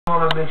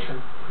on a mission,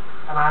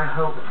 and I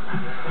hope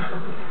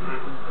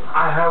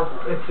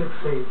it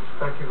succeeds.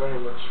 Thank you very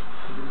much.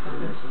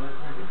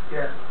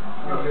 Yeah.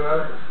 You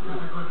Alex?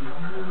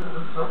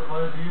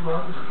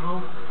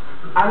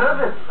 I love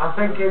it. I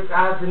think it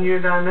adds a new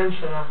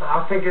dimension.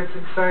 I think it's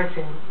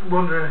exciting,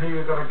 wondering who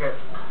you're going to get.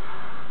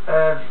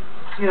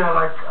 You know,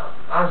 like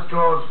as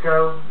draws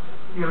go,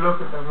 you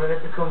look at them and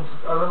it becomes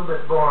a little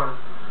bit boring.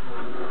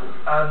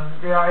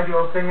 And the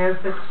ideal thing is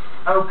that,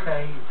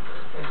 okay,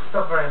 it's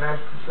not very nice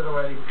to sit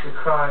away to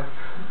cry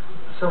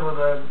some of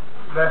the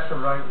lesser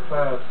ranked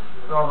players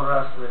and all the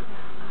rest of it.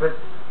 But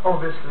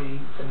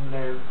obviously, in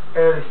the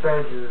early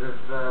stages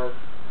of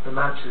the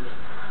matches,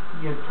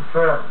 you'd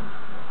prefer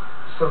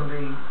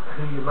somebody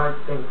who you might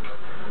think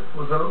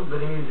was a little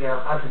bit easier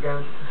as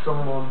against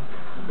someone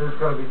who's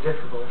going to be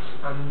difficult.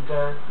 And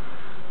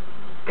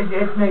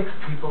it makes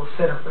people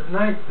sit up at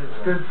night.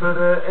 It's good for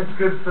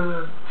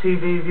the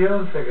TV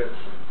viewing figures.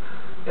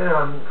 You know,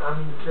 and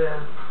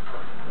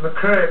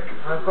McCrick,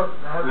 I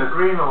have the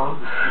green on,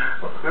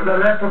 the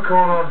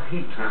leprechaun on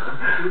heat.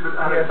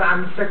 Yes,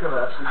 I'm sick of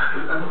that.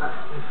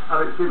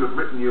 Alex, people have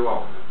written you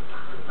off,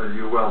 as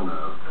you well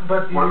know.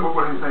 But what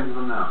are you saying to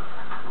them now?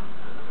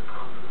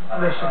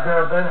 They should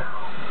know better.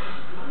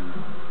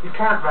 You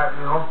can't write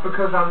me off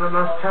because I'm the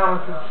most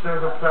talented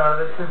snooker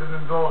player that's ever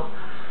been born.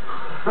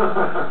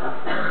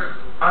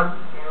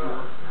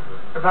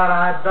 If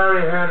I had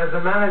Barry Hearn as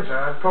a manager,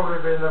 I'd probably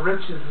be in the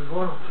riches as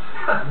well.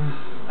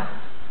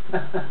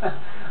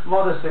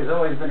 Modesty's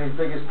always been his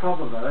biggest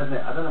problem, though, isn't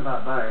it? I don't know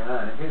about Barry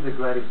Hearn. If he's the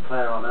greatest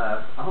player on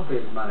earth, I'll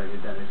be his manager,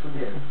 Dennis,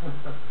 wouldn't you?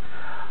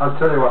 I'll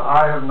tell you what,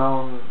 I have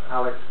known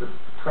Alex for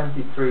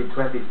 23,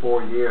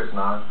 24 years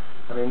now,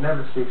 and he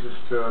never ceases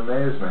to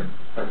amaze me.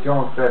 As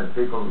John said,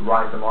 people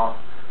write him off.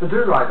 They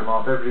do write him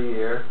off every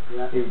year.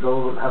 Yeah. He'll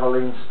go have a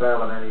lean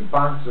spell and then he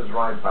bounces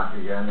right back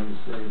again.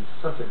 He's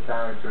such a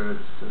character,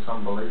 it's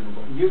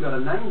unbelievable. You got a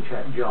name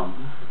check, John.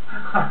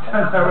 I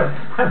don't know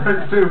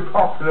whether it's too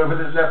popular with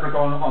his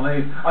leprechaun on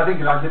the... I think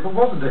he liked it, but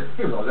wasn't it?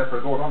 He was a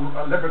leprechaun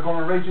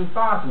on Raging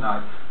Fire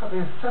tonight. But the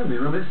assembly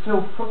room is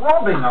still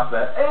throbbing up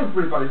there.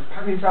 Everybody's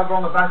patting each other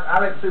on the back.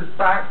 Alex is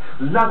back.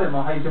 Love him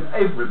or hate him.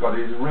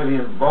 Everybody is really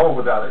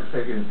involved with Alex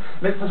Higgins.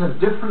 Makes such a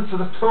difference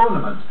to the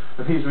tournament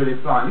that he's really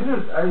flying. You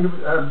know,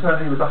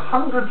 he was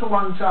 100 to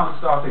 1 chance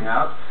starting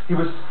out. He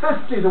was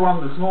 50 to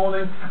 1 this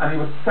morning, and he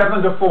was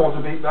 7 to 4 to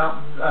beat Doug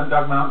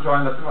Mountjoy,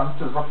 and the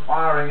punters were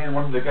firing in,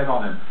 wanting to get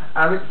on him.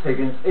 Alex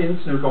Higgins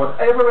in snooker,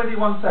 whatever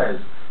anyone says,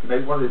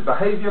 what his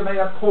behaviour may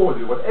appall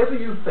you, whatever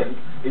you think,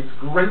 it's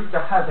great to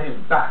have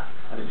him back.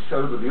 And it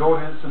showed with the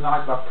audience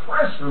tonight. The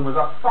press room was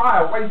a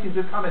fire waiting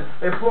to come in.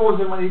 They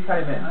applauded him when he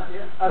came in.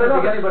 I don't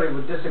think anybody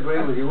would disagree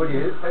with you, would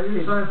you?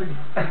 He's trying to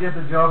get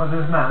the job as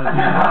his manager.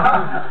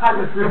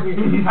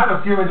 He's had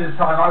a few in his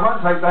time. I won't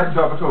take that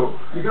job at all.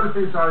 You've got to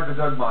feel sorry for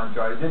Doug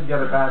Mountjoy. He did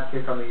get a bad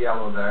kick on the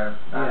yellow there.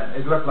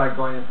 It looked like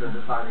going into a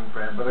deciding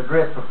frame, but a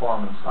great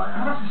performance by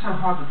him. That's so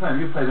hard to play.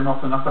 You played him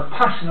often enough. The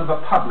passion of the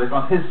public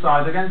on his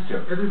side against you.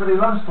 Everybody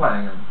loves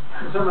playing him.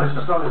 It's almost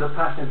as strong as the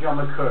passion of John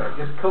McCurry.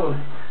 Just cool.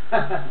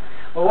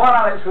 Well, while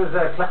Alex was